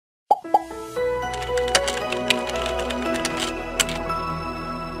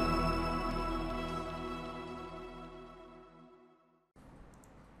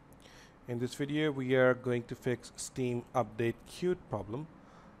In this video, we are going to fix Steam update queued problem.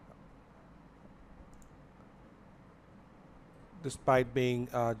 Despite being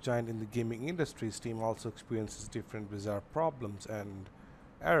a giant in the gaming industry, Steam also experiences different bizarre problems and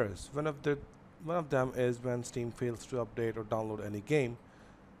errors. One of them is when Steam fails to update or download any game.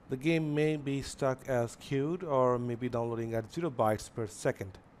 The game may be stuck as queued or may be downloading at 0 bytes per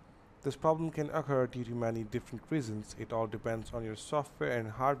second. This problem can occur due to many different reasons. It all depends on your software and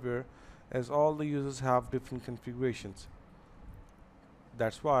hardware, as all the users have different configurations.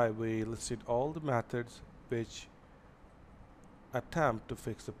 That's why we listed all the methods which attempt to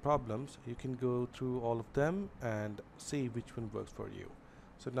fix the problems. You can go through all of them and see which one works for you.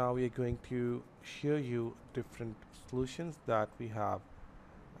 So now we are going to show you different solutions that we have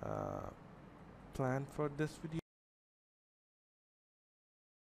planned for this video.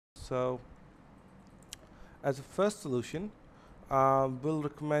 So as a first solution, we'll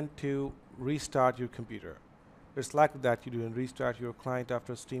recommend to restart your computer. It's likely that you didn't restart your client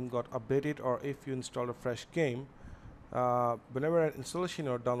after Steam got updated, or if you installed a fresh game. Whenever an installation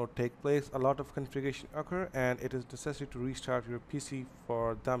or download take place, a lot of configuration occur and it is necessary to restart your PC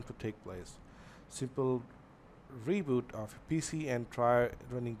for them to take place. Simple reboot of your PC and try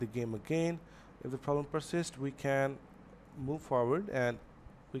running the game again. If the problem persists, we can move forward and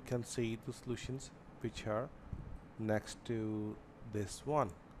we can see the solutions which are next to this one.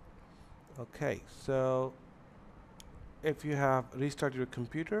 Okay, so if you have restarted your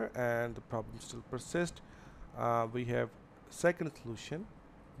computer and the problem still persists, we have second solution,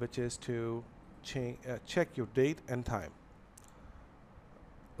 which is to check your date and time.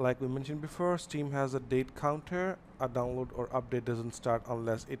 Like we mentioned before, Steam has a date counter. A download or update doesn't start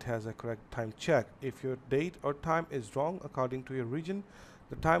unless it has a correct time check. If your date or time is wrong according to your region,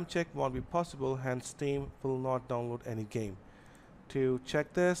 the time check won't be possible, hence Steam will not download any game. To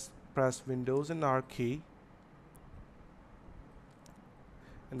check this, press Windows and R key.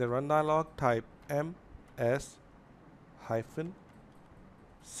 In the Run dialog, type ms-settings.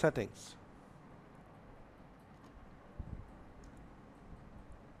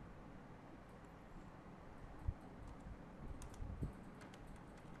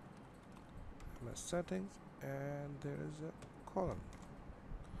 Settings, and there is a column.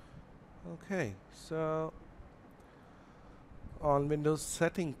 Okay, so on Windows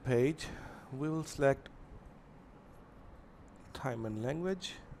setting page, we will select time and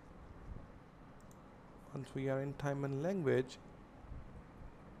language. Once we are in time and language,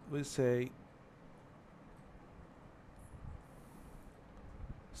 we say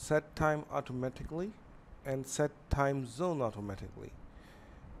set time automatically and set time zone automatically.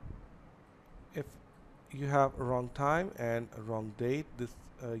 If you have a wrong time and a wrong date, this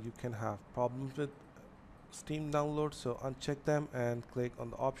you can have problems with Steam download, so uncheck them and click on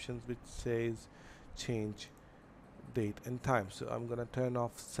the options which says change date and time. So I'm gonna turn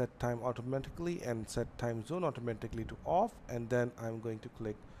off set time automatically and set time zone automatically to off, and then I'm going to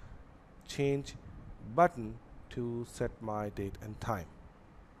click change button to set my date and time.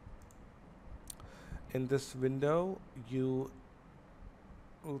 In this window, you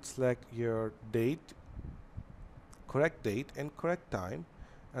will select your date, correct date and correct time,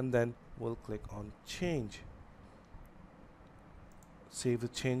 and then we'll click on change. Save the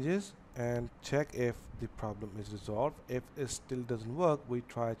changes and check if the problem is resolved. If it still doesn't work, we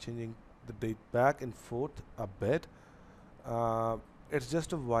try changing the date back and forth a bit. It's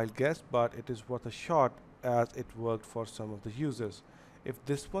just a wild guess, but it is worth a shot as it worked for some of the users. If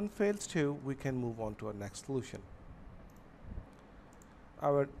this one fails too, we can move on to our next solution.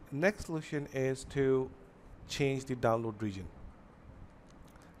 Our next solution is to change the download region.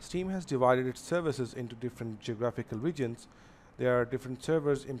 Steam has divided its services into different geographical regions. There are different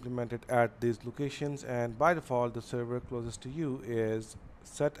servers implemented at these locations, and by default the server closest to you is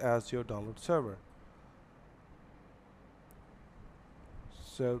set as your download server.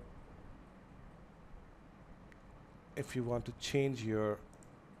 So if you want to change your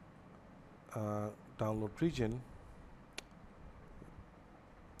download region,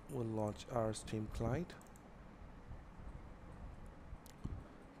 we'll launch our Steam client.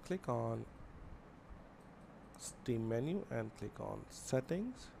 Click on Steam menu and click on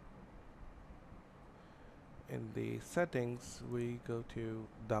settings. In the settings, we go to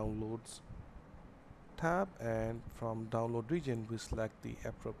downloads tab, and from download region we select the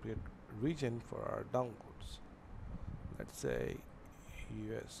appropriate region for our downloads. Let's say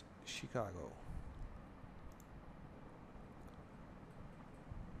US Chicago.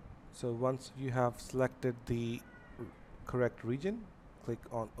 So once you have selected the correct region, click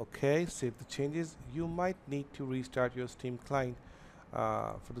on OK, save the changes. You might need to restart your Steam client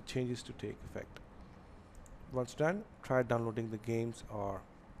for the changes to take effect. Once done, try downloading the games or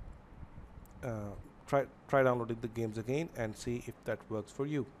uh, try downloading the games again and see if that works for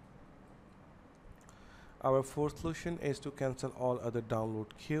you. Our fourth solution is to cancel all other download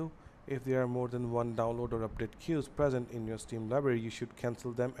queue. If there are more than one download or update queues present in your Steam library, you should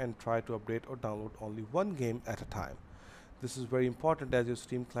cancel them and try to update or download only one game at a time. This is very important as your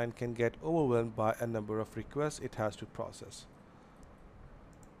Steam client can get overwhelmed by a number of requests it has to process.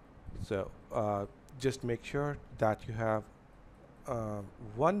 So just make sure that you have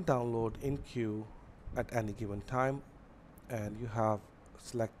one download in queue at any given time, and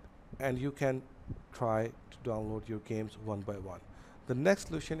you can try to download your games one by one. The next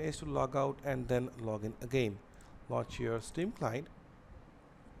solution is to log out and then log in again. Launch your Steam client.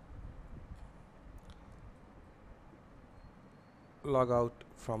 Log out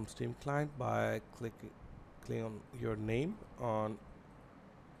from Steam client by clicking on your name on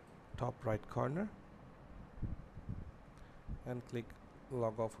top right corner and click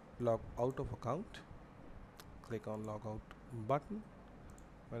log out of account. Click on log out button.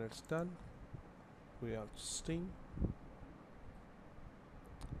 When it's done, we are Steam.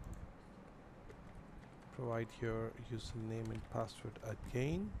 Provide your username and password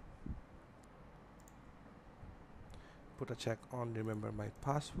again. Put a check on remember my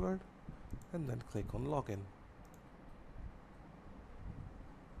password and then click on login.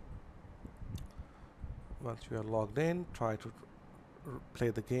 Once you are logged in, try to play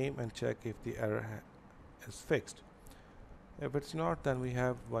the game and check if the error is fixed. If it's not, then we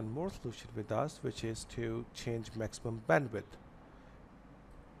have one more solution with us, which is to change maximum bandwidth.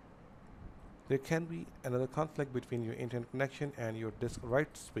 There can be another conflict between your internet connection and your disk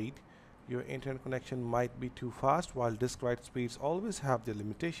write speed. Your internet connection might be too fast, while disk write speeds always have their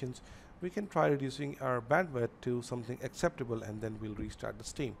limitations. We can try reducing our bandwidth to something acceptable, and then we'll restart the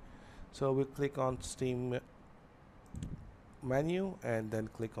Steam. So we'll click on Steam menu and then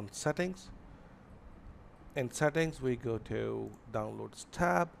click on settings. In settings, we go to downloads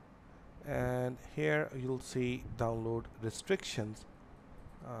tab, and here you'll see download restrictions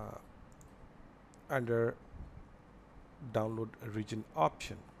under download region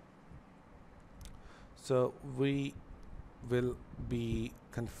option. So we will be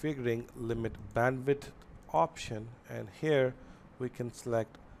configuring limit bandwidth option, and here we can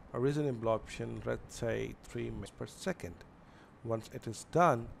select a reasonable option, let's say 3 megs per second. Once it is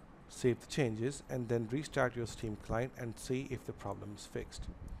done, save the changes and then restart your Steam client and see if the problem is fixed.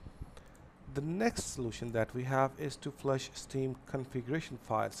 The next solution that we have is to flush Steam configuration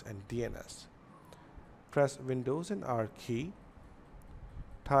files and DNS. Press Windows and R key,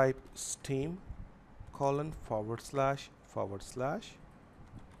 type steam : //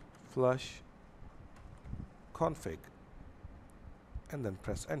 flush config and then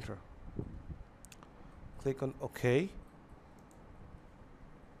press enter. Click on OK.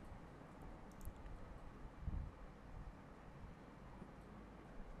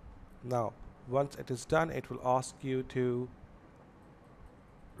 Now, once it is done, it will ask you to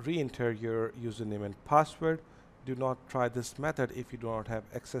re-enter your username and password. Do not try this method if you do not have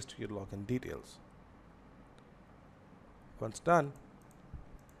access to your login details. Once done,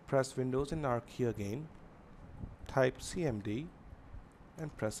 press Windows and R key again, type cmd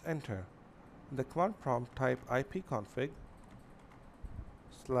and press enter. In the command prompt, type ipconfig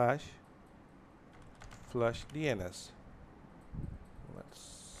 /flush DNS.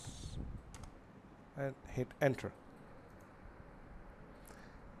 And hit enter.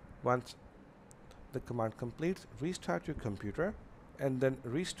 Once the command completes, restart your computer and then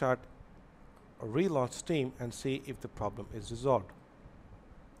restart or relaunch Steam and see if the problem is resolved.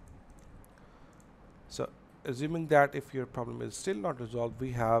 So assuming that if your problem is still not resolved,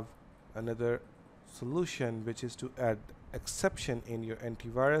 we have another solution, which is to add exception in your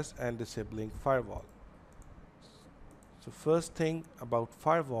antivirus and disabling firewall. So first thing about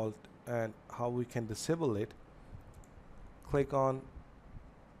firewall and how we can disable it, click on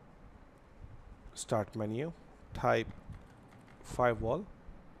start menu, type firewall,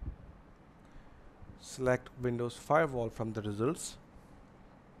 select Windows Firewall from the results,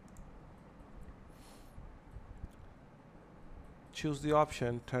 choose the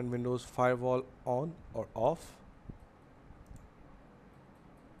option turn Windows Firewall on or off,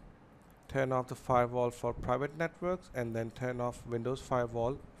 turn off the firewall for private networks, and then turn off Windows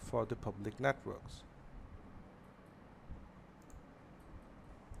Firewall for the public networks.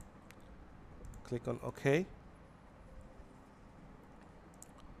 Click on OK.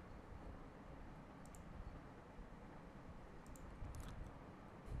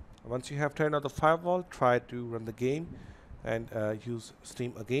 Once you have turned off the firewall, try to run the game. and use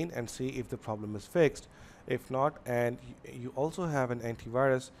Steam again and see if the problem is fixed. If not, and you also have an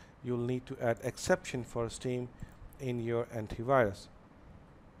antivirus, you'll need to add exception for Steam in your antivirus.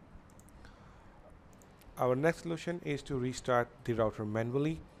 Our next solution is to restart the router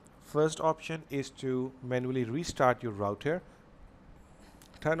manually. First option is to manually restart your router.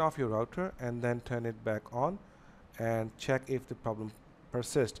 Turn off your router and then turn it back on and check if the problem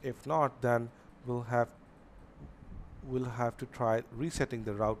persists. If not, then we'll have to try resetting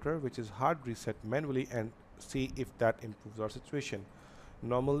the router, which is hard reset manually, and see if that improves our situation.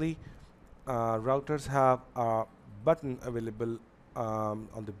 Normally, routers have a button available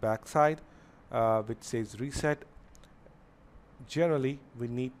on the back side which says reset. Generally, we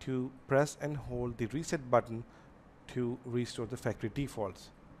need to press and hold the reset button to restore the factory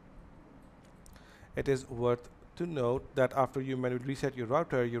defaults. It is worth to note that after you manually reset your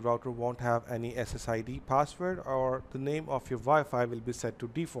router won't have any SSID password, or the name of your Wi-Fi will be set to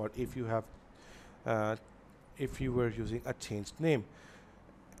default if you were using a changed name.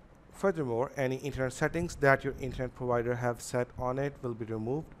 Furthermore, any internet settings that your internet provider have set on it will be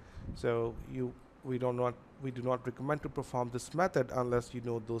removed. So we do not recommend to perform this method unless you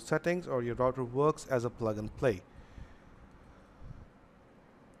know those settings or your router works as a plug and play.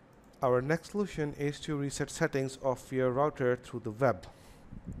 Our next solution is to reset settings of your router through the web.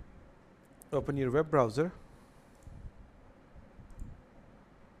 Open your web browser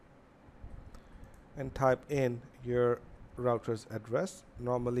and type in your router's address.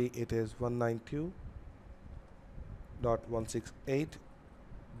 Normally it is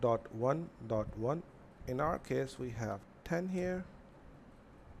 192.168.1.1. In our case, we have 10 here.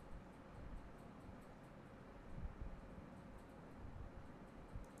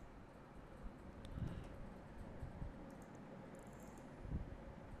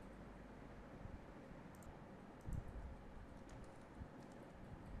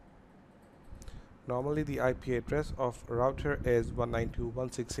 Normally the IP address of router is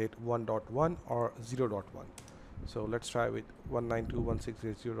 192.168.1.1 or 0.1. So let's try with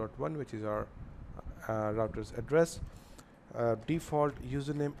 192.168.0.1, which is our router's address. Default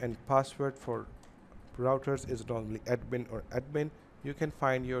username and password for routers is normally admin or admin. You can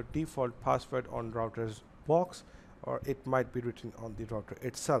find your default password on router's box, or it might be written on the router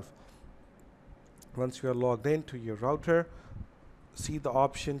itself. Once you are logged into your router, see the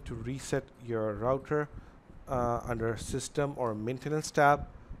option to reset your router under System or Maintenance tab.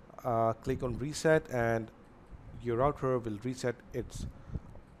 Click on Reset and your router will reset its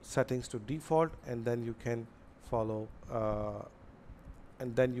settings to default, and then you can follow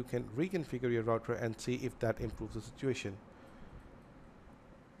and then you can reconfigure your router and see if that improves the situation.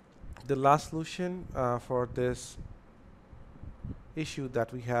 The last solution for this issue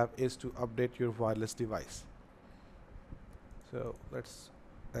that we have is to update your wireless device. So let's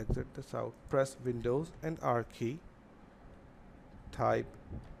exit this out. Press Windows and R key. Type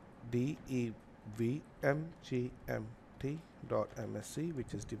devmgmt.msc,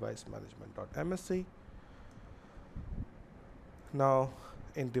 which is device management.msc. Now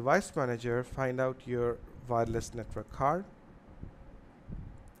in Device Manager, find out your wireless network card.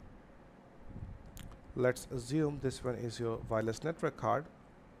 Let's assume this one is your wireless network card.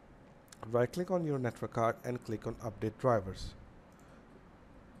 Right click on your network card and click on Update Drivers.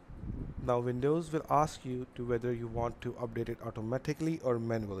 Now Windows will ask you to whether you want to update it automatically or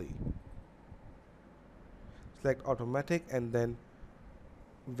manually. Select automatic and then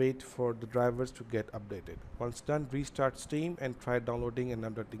wait for the drivers to get updated. Once done, restart Steam and try downloading and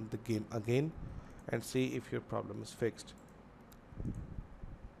updating the game again and see if your problem is fixed.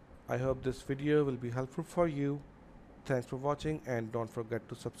 I hope this video will be helpful for you. Thanks for watching and don't forget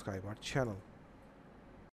to subscribe our channel.